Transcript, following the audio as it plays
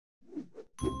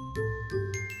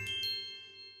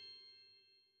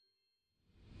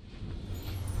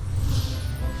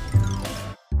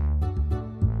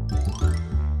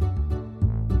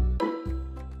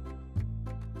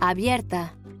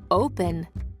Abierta. Open.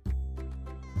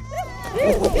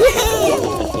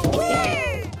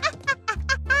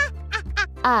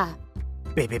 A.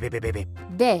 B, B, B, B, B, B.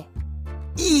 B.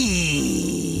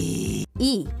 I.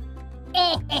 I.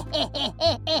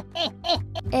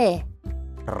 E.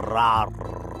 Rar,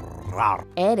 rar.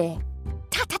 R.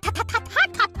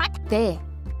 T.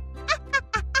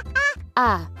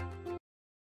 A.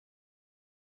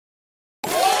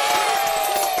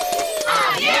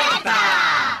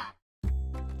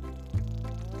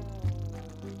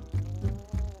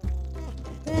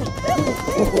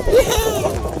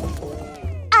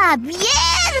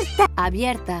 ¡Abierta!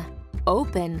 Abierta.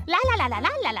 Open. La.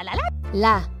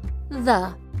 La.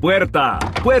 The. Puerta,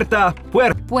 puerta,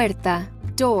 puerta. Puerta.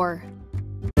 Door.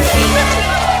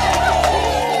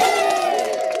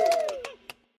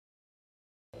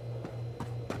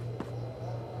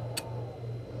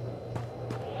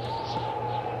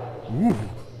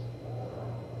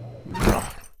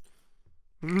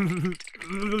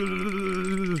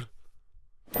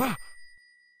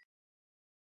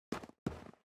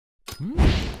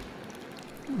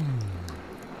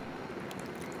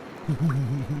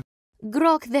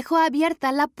 Grog dejó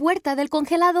abierta la puerta del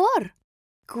congelador.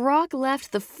 Grog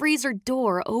left the freezer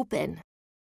door open.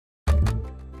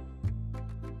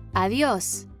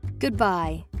 Adiós.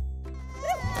 Goodbye.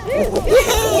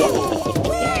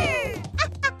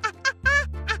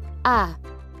 A.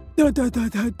 Da, da, da,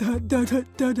 da, da, da,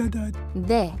 da, da, da, da.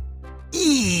 D.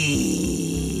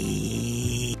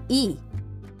 I. I.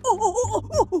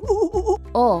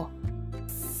 O.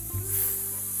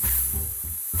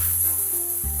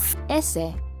 S.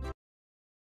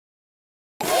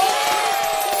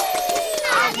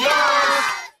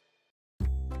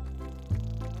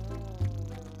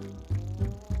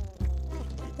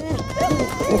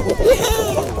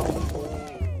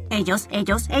 Ellos.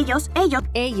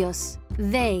 Ellos.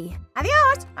 They.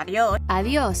 Adiós.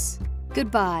 Adiós.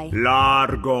 Goodbye.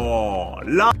 Largo,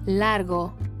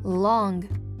 Largo. Long.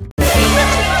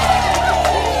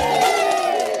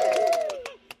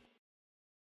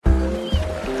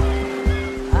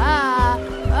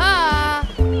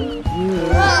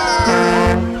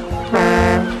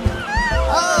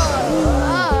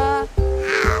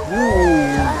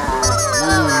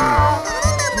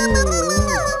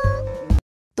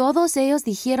 Todos ellos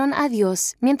dijeron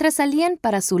adiós mientras salían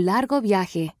para su largo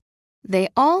viaje. They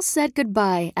all said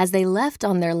goodbye as they left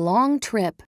on their long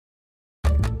trip.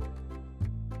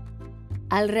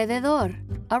 Alrededor.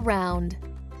 Around.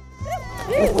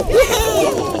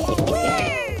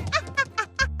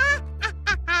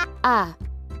 A.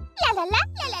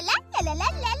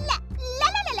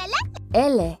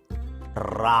 L.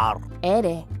 Rar.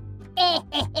 R.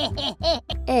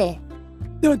 E.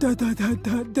 Da, da, da, da,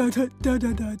 da, da, da, da,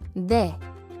 da, da. D.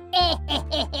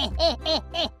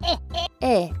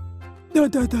 E. Da,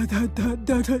 da, da, da, da,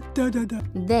 da, da, da, da, da.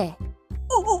 D.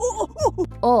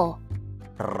 O.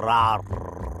 Rar,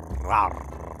 rar,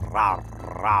 rar,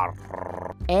 rar.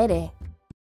 R.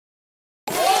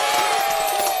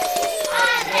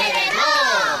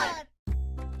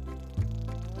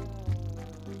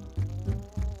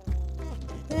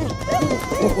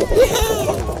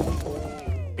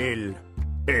 El.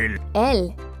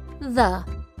 L. The.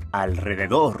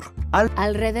 Alrededor.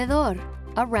 Alrededor.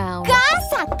 Around.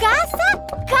 Casa.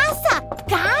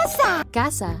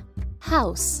 Casa.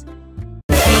 House.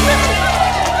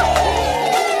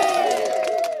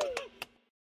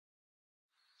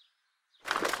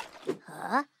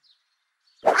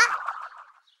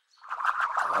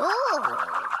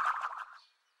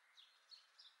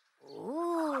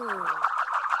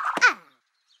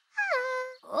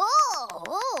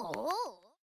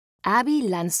 Abby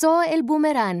lanzó el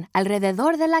boomerang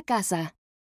alrededor de la casa.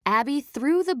 Abby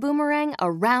threw the boomerang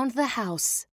around the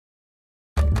house.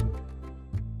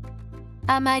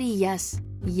 Amarillas.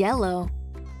 Yellow.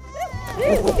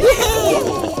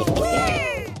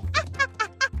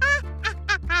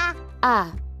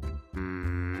 A.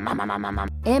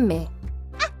 M.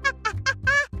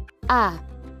 A.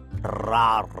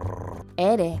 Rar.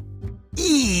 R.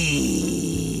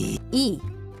 I. I.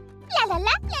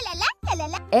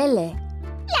 L.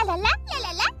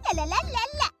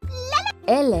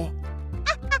 L.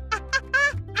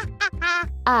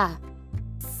 A.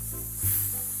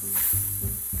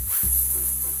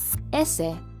 S.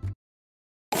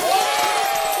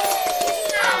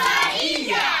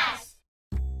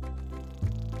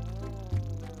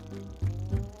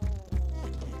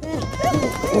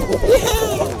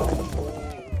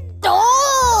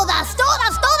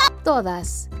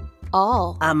 Todas.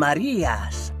 All.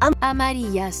 Amarillas.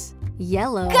 Amarillas.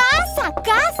 Yellow. Casa.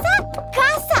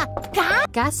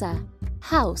 Casa.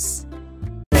 house.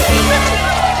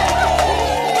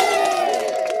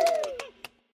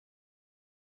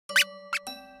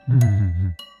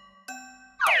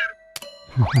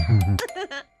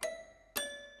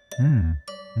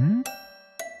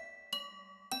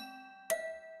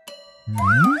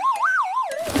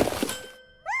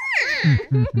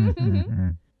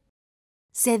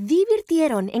 Se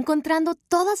divirtieron encontrando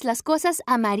todas las cosas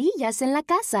amarillas en la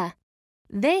casa.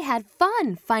 They had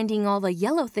fun finding all the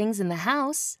yellow things in the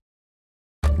house.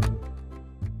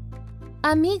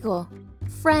 Amigo,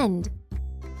 friend.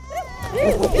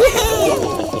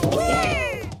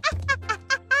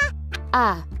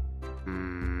 A.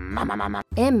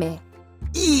 M.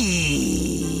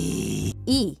 I.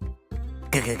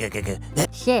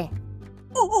 G.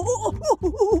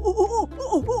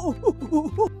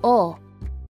 O.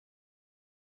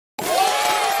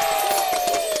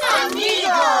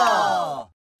 ¡Amigo!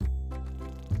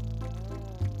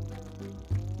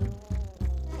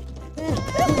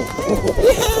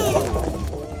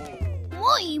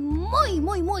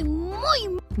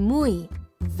 Muy.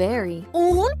 Very.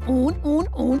 Un.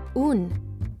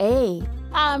 A.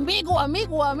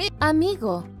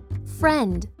 Amigo.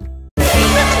 Friend.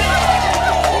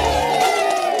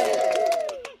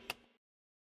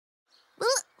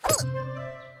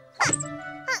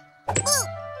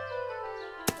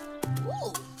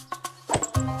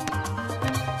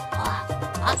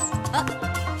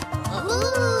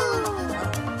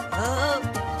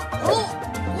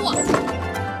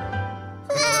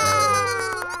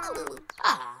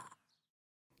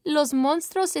 Los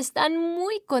monstruos están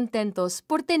muy contentos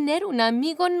por tener un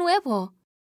amigo nuevo.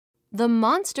 The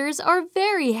monsters are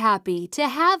very happy to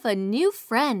have a new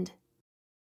friend.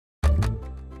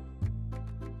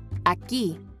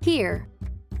 Aquí, here.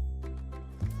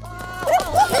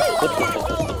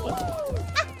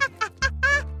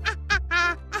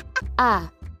 A.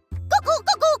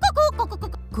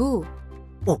 Q.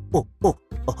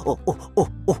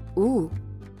 U.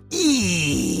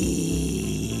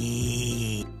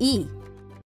 I.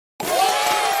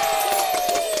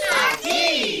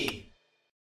 ¡Aquí!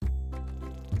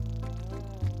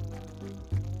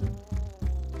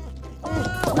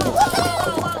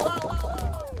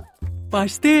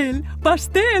 Pastel,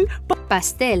 pastel.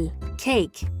 Pastel,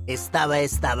 cake. Estaba.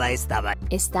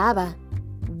 Estaba.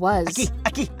 Was.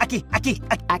 Aquí.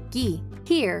 Aquí,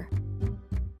 here.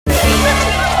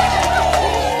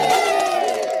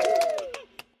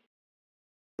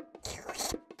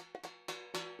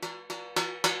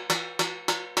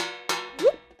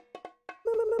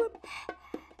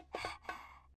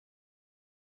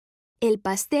 El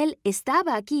pastel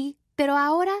estaba aquí, pero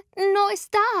ahora no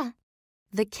está.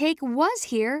 The cake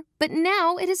was here, but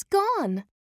now it is gone.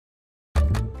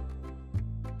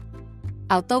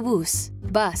 Autobús,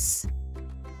 bus.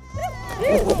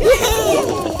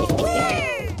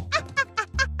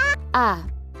 A.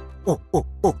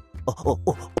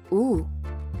 U.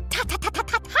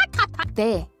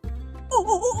 T.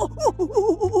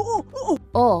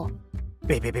 O.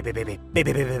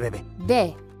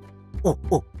 D.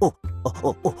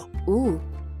 U.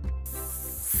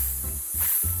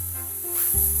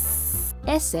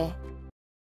 S.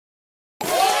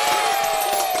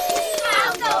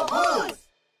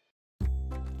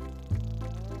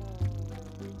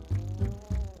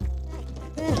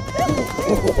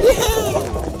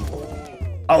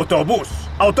 ¡Autobús!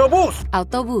 ¡Autobús!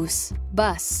 Autobús,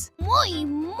 bus.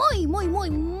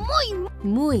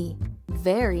 Muy.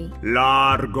 Very.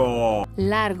 Largo.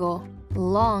 Largo.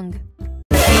 Long.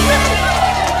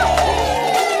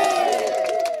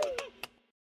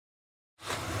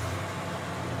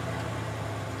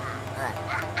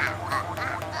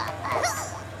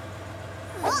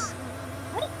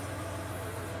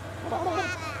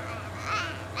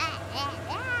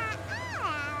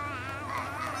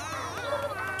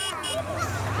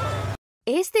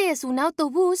 Este es un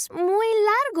autobús muy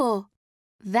largo.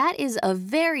 That is a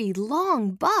very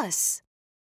long bus.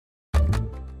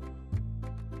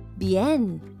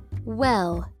 Bien.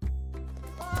 Well.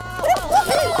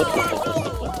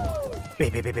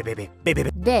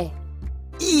 D.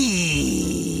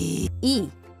 I.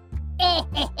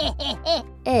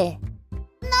 E.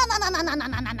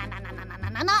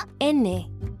 N.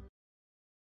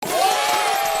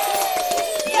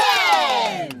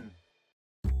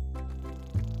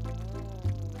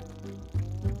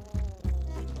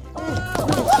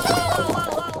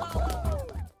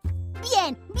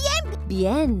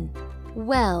 Bien.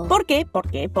 Well. ¿Por qué? ¿Por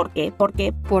qué? ¿Por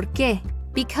qué?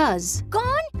 Because.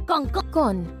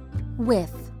 Con. With.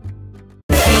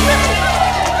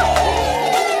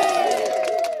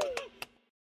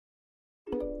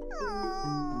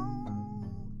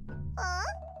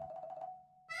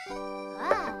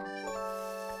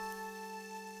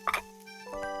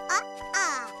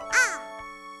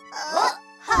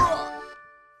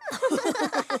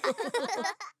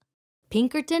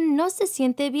 Pinkerton no se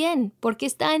siente bien porque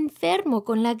está enfermo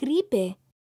con la gripe.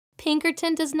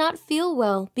 Pinkerton does not feel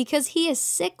well because he is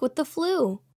sick with the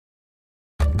flu.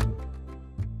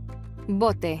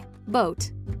 Bote, boat.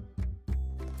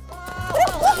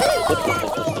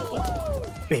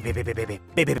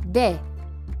 B.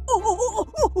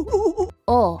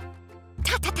 O.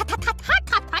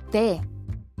 T.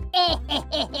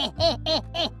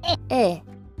 E.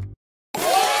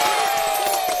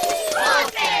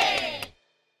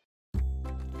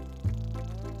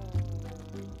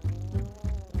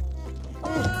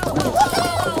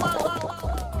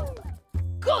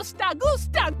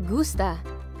 Gusta.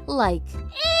 Like.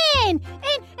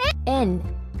 N.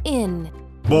 In.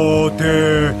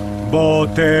 Bote,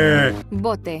 bote.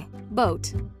 Bote,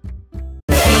 boat.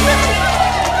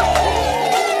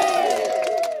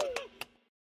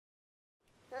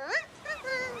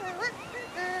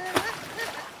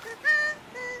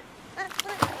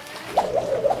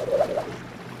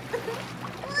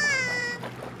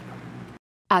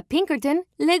 A Pinkerton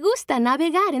le gusta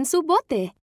navegar en su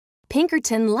bote.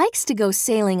 Pinkerton likes to go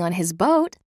sailing on his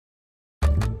boat.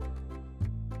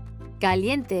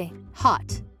 Caliente,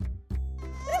 hot.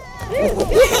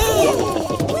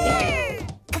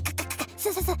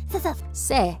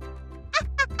 C.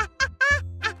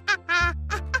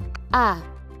 A.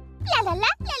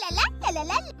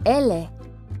 L.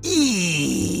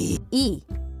 I.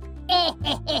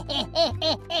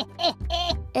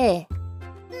 E.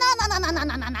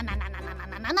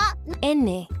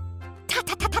 N.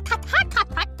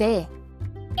 T.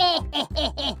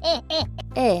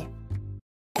 E.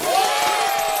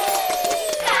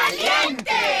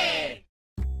 ¡Caliente!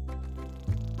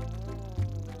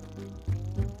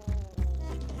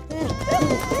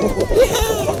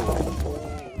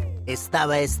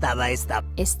 Estaba.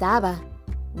 Estaba.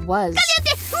 Was.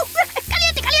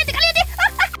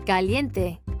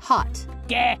 Caliente, hot.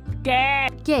 ¿Qué?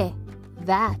 ¿Qué?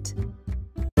 That.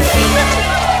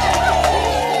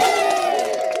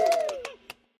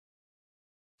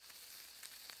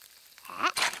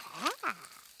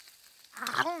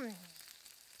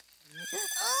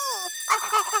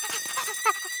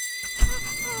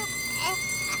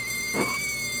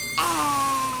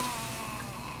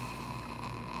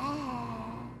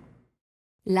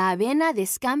 La avena de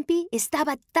Scampi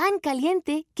estaba tan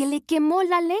caliente que le quemó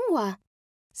la lengua.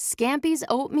 Scampy's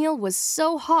oatmeal was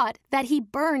so hot that he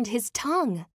burned his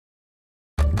tongue.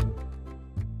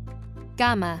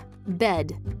 Cama,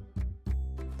 bed.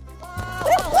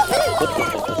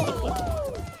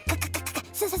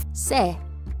 C.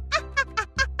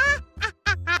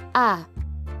 A.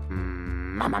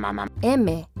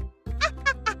 M.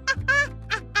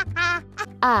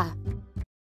 A.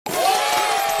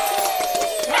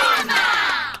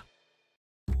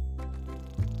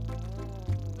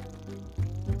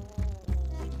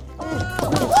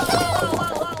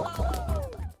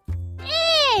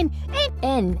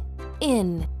 N.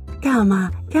 In.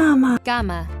 Cama.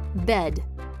 Cama, bed.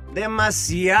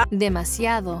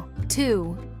 Demasiado.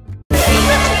 Too.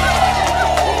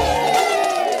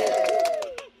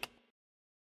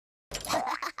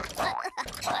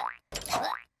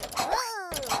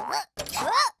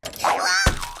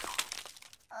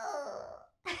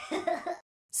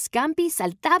 Scampi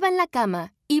saltaba en la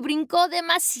cama y brincó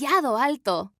demasiado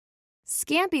alto.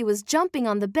 Scampi was jumping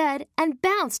on the bed and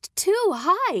bounced too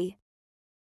high.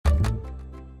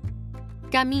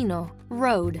 Camino,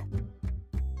 road.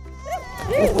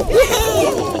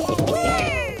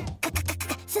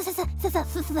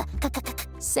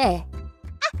 C.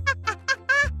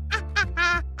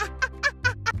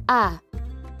 A.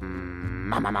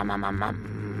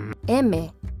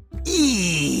 M. I.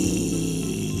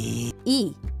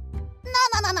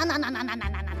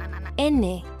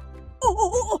 N.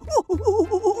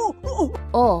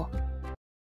 O.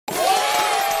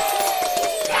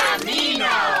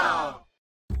 ¡Camino!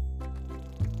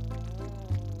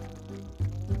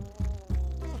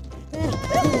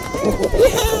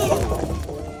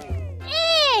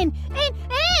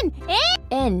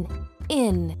 N.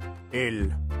 In.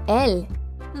 El. L.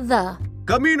 The.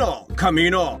 Camino.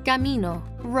 Camino,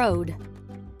 road.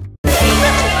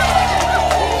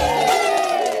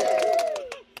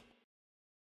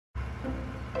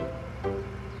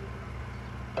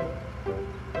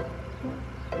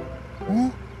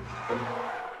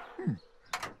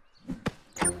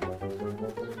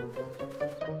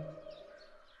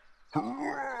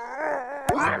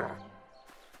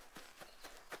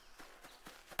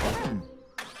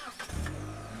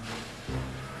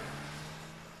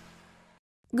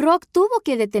 Grog tuvo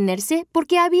que detenerse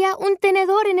porque había un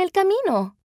tenedor en el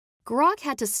camino. Grog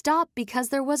had to stop because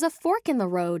there was a fork in the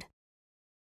road.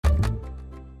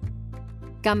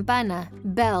 Campana,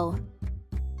 bell.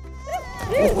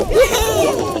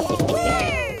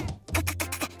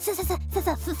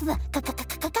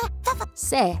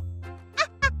 C.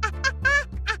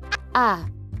 A.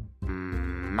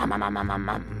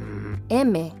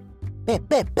 M. P.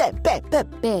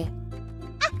 B.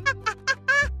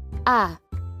 A.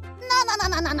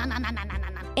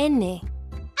 N.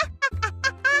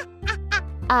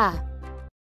 A.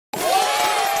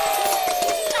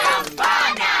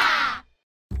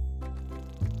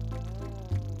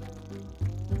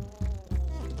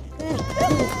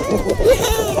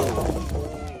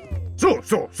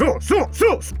 Su.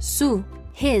 Su,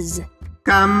 his.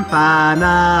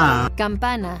 Campana.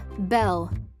 Campana, bell.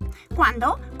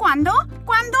 ¿Cuándo? Cuando,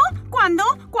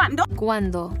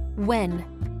 when.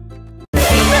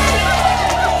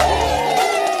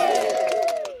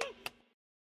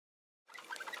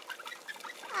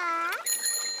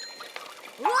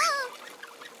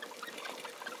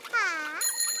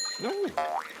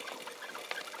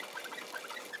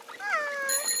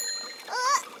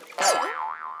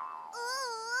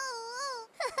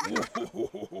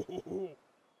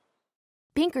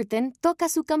 Pinkerton toca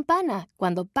su campana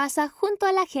cuando pasa junto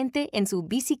a la gente en su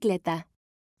bicicleta.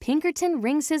 Pinkerton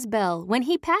rings his bell when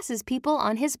he passes people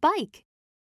on his bike.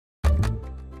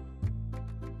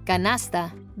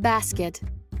 Canasta, basket.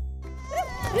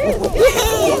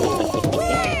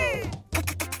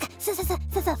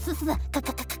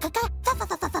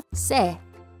 C.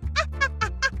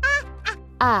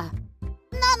 A.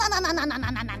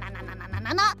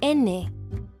 N.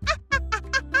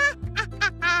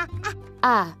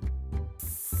 A.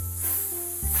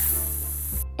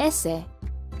 S.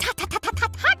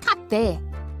 T.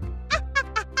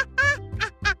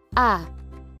 A.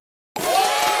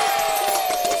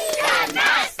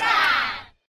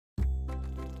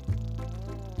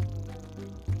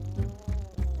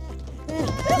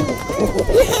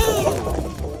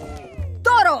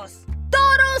 ¡Toros!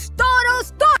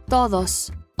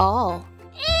 Todos, all.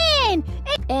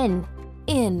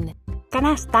 In.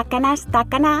 Canasta.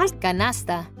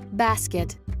 Canasta,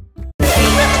 basket.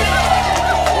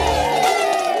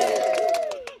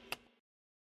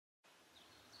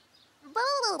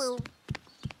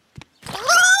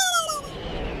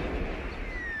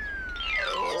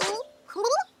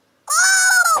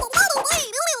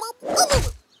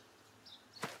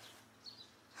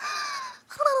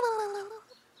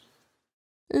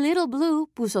 Little Blue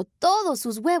puso todos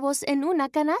sus huevos en una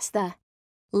canasta.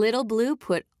 Little Blue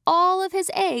put all of his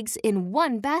eggs in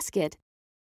one basket.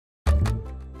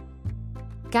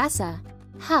 Casa,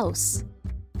 house.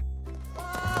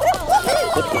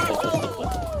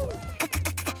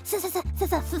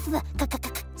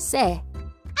 C.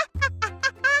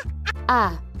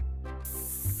 A.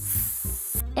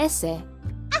 S.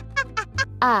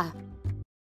 A.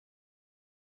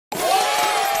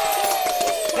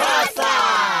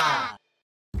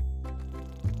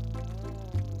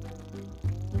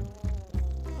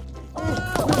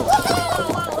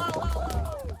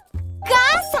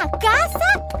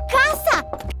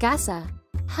 Casa,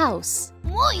 house.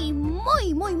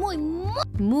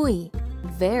 Muy,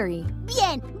 very.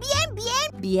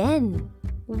 Bien,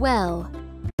 well.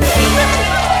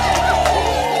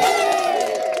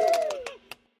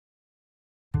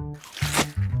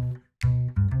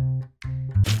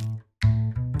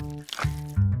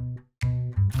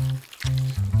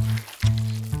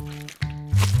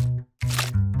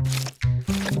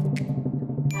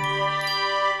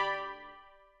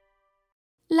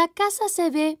 La casa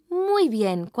se ve muy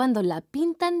bien cuando la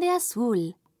pintan de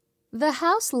azul. The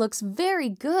house looks very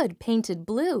good painted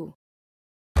blue.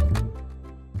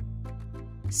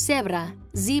 Zebra,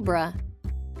 zebra.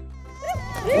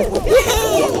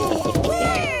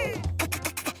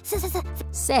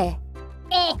 C.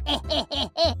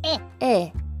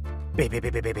 E.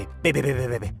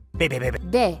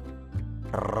 D.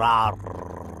 R.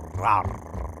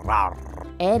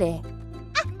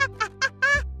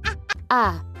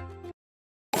 A.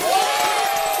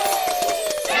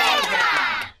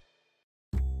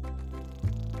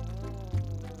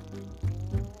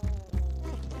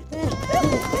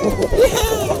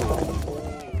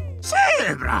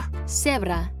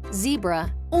 Zebra,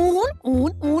 zebra. Un.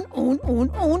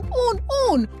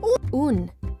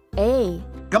 A.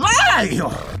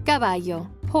 Caballo,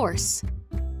 horse.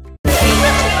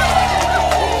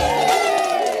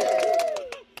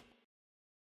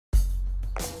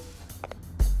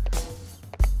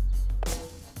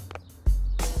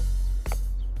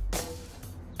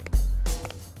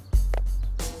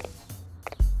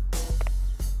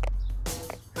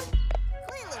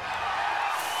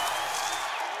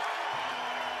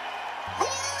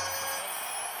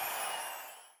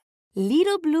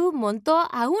 Little Blue montó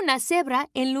a una cebra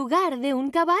en lugar de un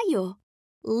caballo.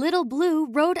 Little Blue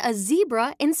rode a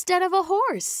zebra instead of a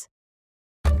horse.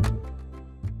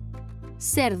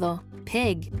 Cerdo,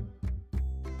 pig.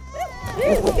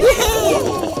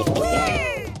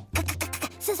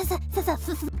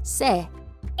 C.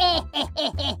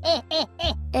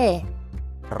 E.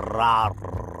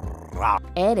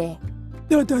 R.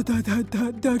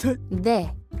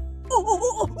 D.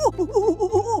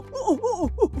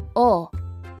 O.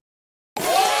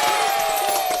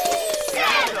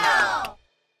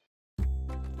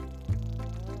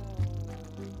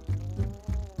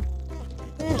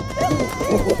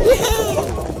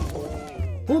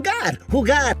 Jugar,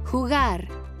 jugar. Jugar,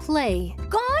 play.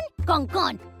 Con.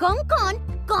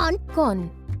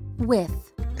 Con, with.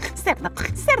 Cerdo.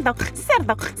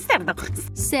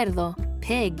 Cerdo,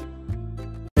 pig.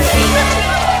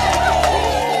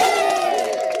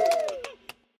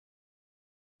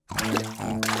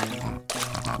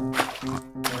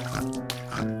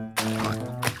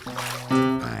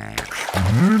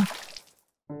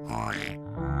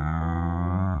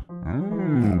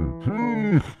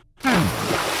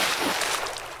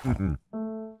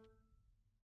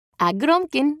 A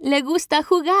Grumpkin le gusta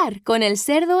jugar con el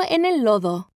cerdo en el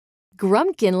lodo.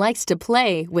 Grumpkin likes to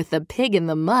play with the pig in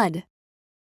the mud.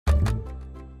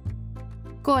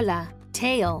 Cola,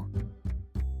 tail.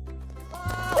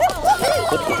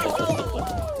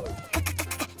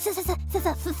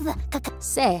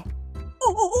 C.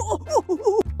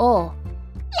 O.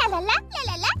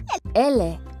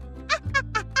 L.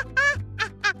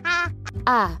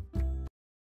 A.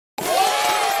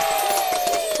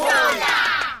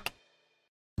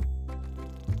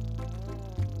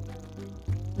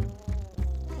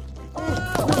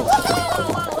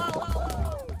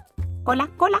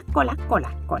 Cola.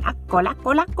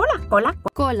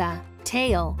 Cola,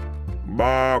 tail.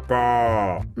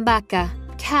 Vaca. Vaca,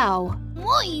 cow.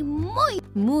 Muy.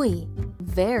 Muy,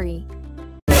 very.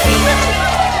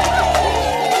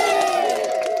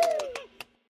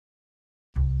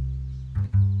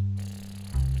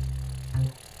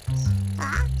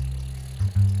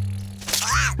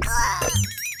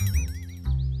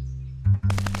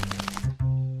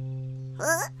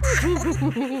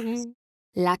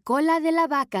 La cola de la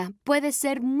vaca puede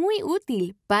ser muy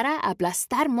útil para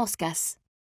aplastar moscas.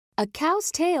 A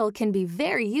cow's tail can be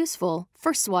very useful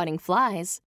for swatting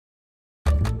flies.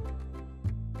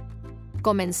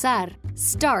 Comenzar,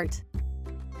 start.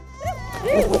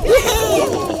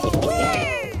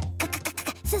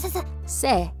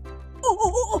 C.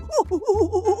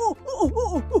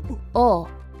 O.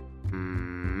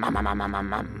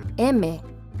 M.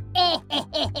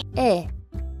 E.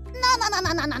 No.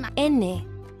 N.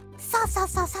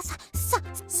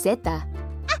 Z.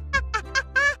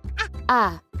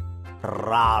 A.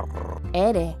 R.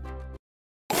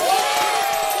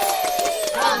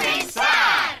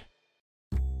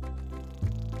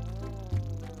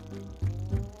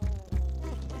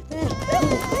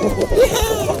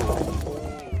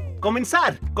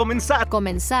 Comenzar, comenzar.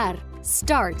 Comenzar,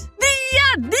 start.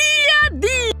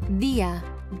 Día,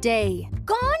 day.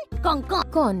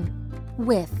 Con,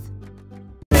 with.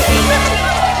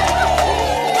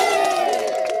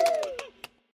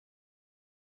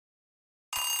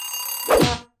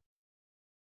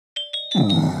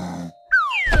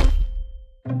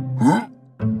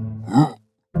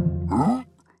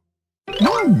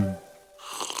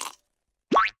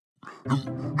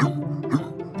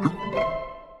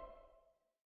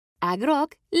 A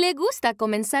Grog le gusta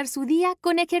comenzar su día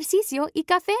con ejercicio y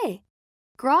café.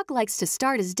 Grog likes to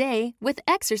start his day with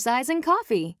exercise and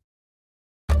coffee.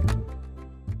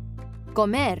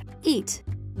 Comer, eat.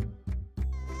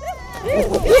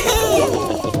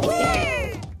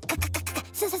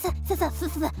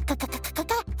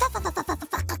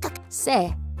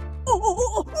 C.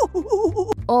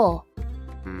 O.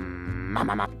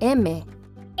 M.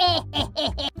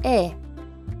 E.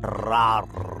 R.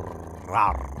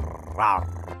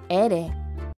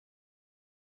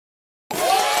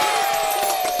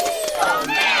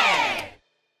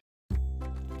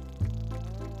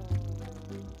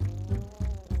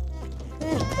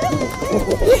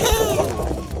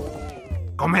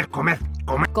 Comer, comer,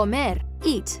 comer. Comer,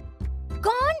 eat.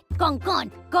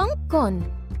 Con,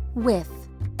 with.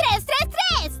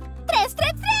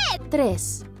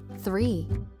 Tres, three.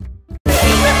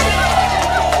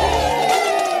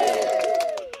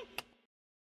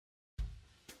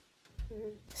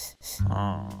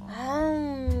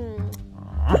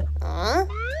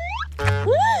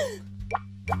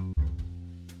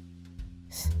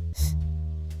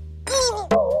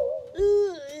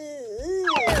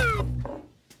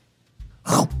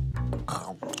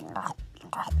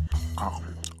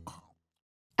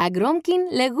 A Grumpkin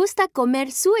le gusta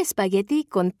comer su espagueti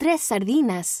con 3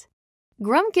 sardinas.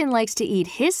 Grumpkin likes to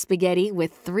eat his spaghetti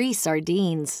with 3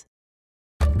 sardines.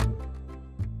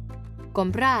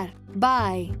 Comprar,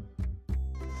 buy.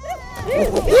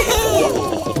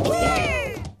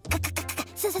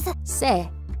 C.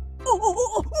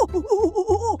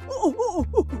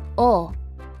 O.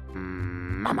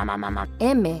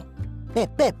 M. P.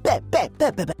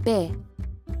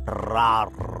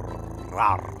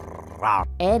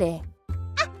 R.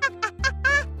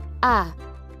 A.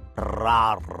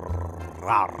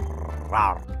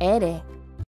 R.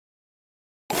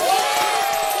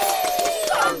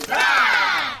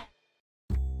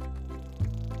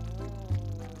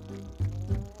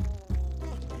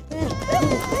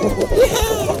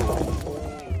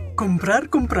 Comprar,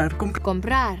 comprar, comprar.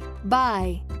 Comprar,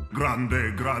 buy.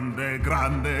 Grande, grande,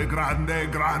 grande, grande,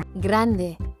 grande.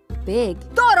 Grande, big.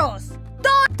 Toros.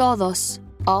 Todos,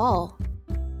 all.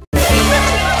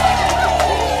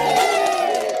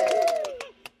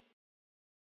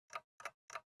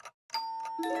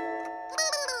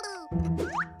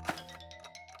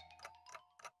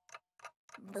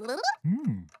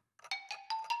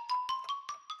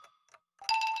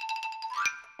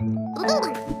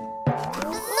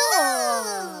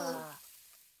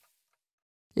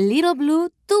 Little Blue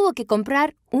tuvo que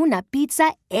comprar una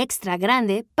pizza extra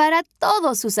grande para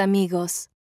todos sus amigos.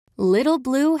 Little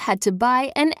Blue had to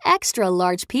buy an extra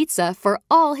large pizza for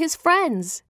all his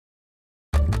friends.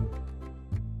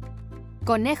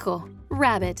 Conejo,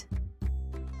 rabbit.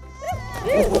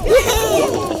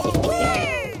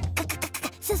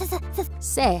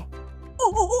 C.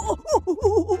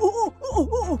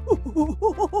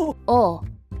 O.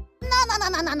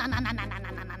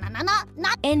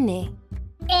 N.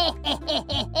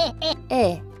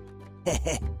 E.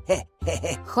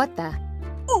 J.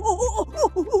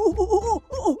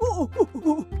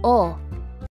 O.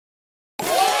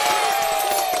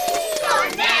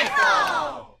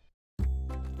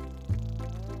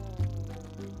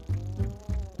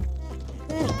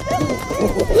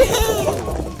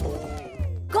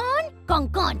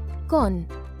 Con.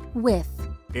 With.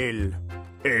 El.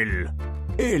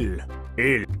 El.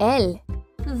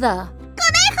 The.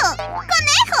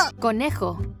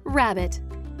 Conejo, rabbit.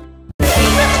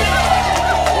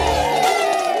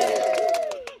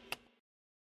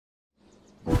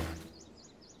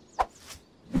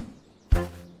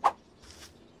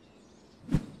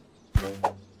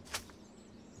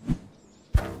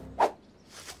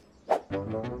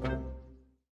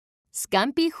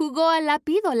 Scampy jugó a la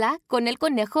pídola con el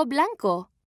conejo blanco.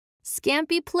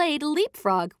 Scampy played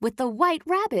leapfrog with the white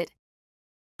rabbit.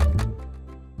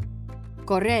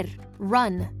 Correr,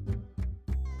 run.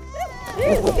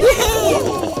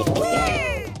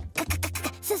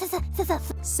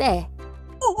 C.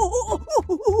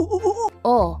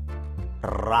 O.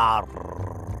 R.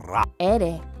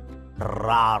 R.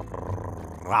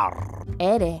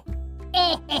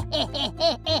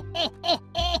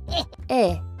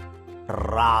 E.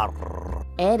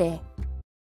 R.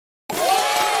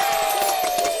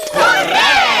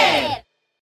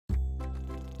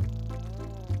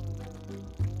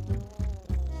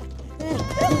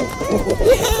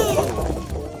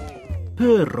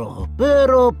 Perro,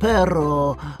 perro,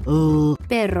 perro.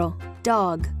 Perro,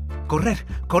 dog. Correr,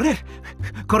 correr,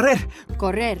 correr.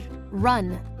 Correr,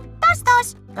 run.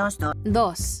 Dos. 2,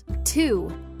 2.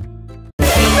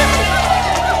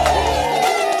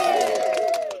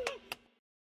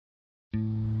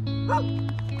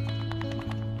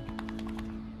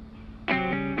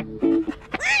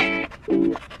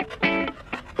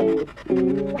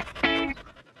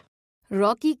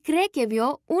 Rocky cree que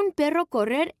vio un perro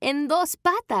correr en 2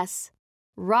 patas.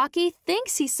 Rocky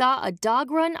thinks he saw a dog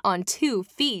run on 2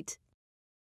 feet.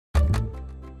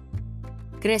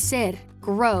 Crecer,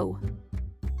 grow.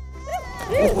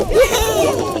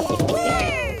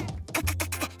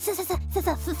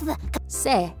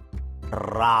 C.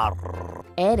 R.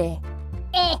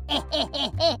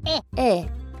 E.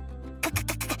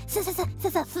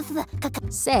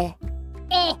 C.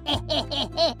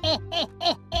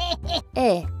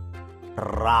 E.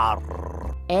 R.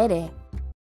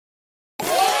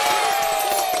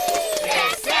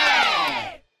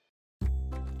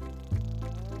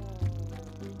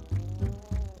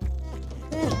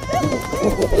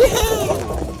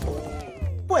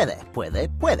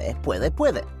 Puede.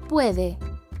 Puede,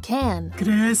 can.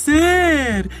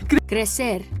 Crecer.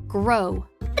 Crecer, grow.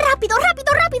 Rápido.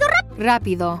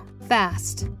 Rápido,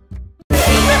 fast.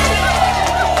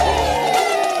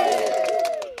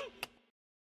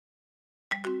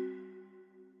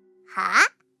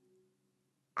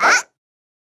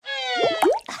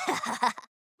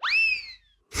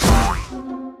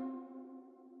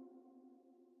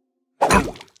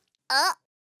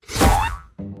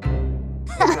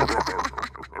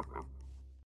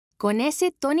 Con ese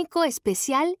tónico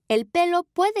especial, el pelo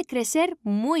puede crecer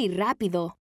muy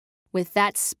rápido. With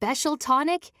that special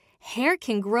tonic, hair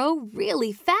can grow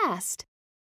really fast.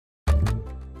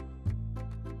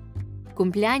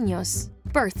 Cumpleaños,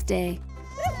 birthday.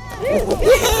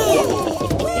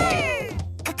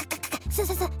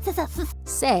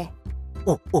 C.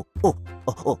 Oh, oh, oh,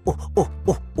 oh, oh, oh, oh,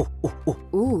 oh, oh, oh,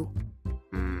 oh. U.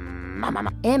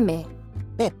 Mamá. M.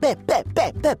 Pe, pe, pe,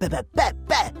 pe, pe, pe, pe, pe,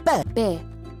 pe, pe.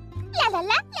 P. La la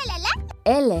la, la la la.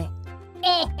 L.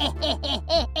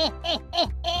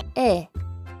 E.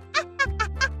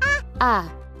 A.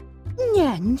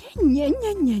 Ña, ña, ña,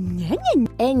 ña, ña, ña, ña.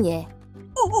 Ñ.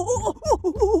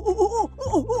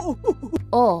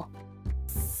 O.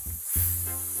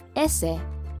 S.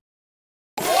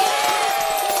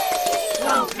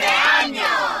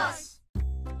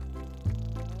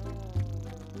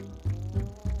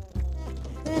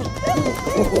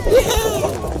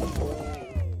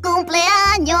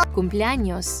 ¡Cumpleaños!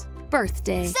 Cumpleaños,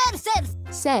 birthday. Ser.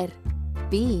 Ser.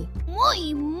 Be.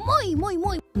 Muy, muy, muy,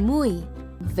 muy. Muy.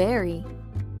 Very.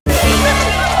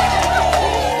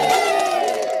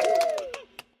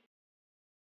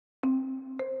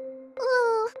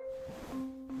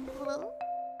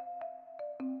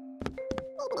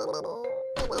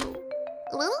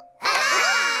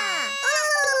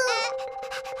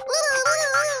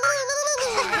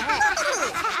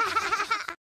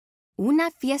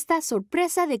 Una fiesta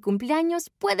sorpresa de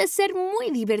cumpleaños puede ser muy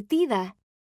divertida.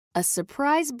 A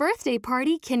surprise birthday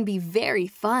party can be very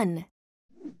fun.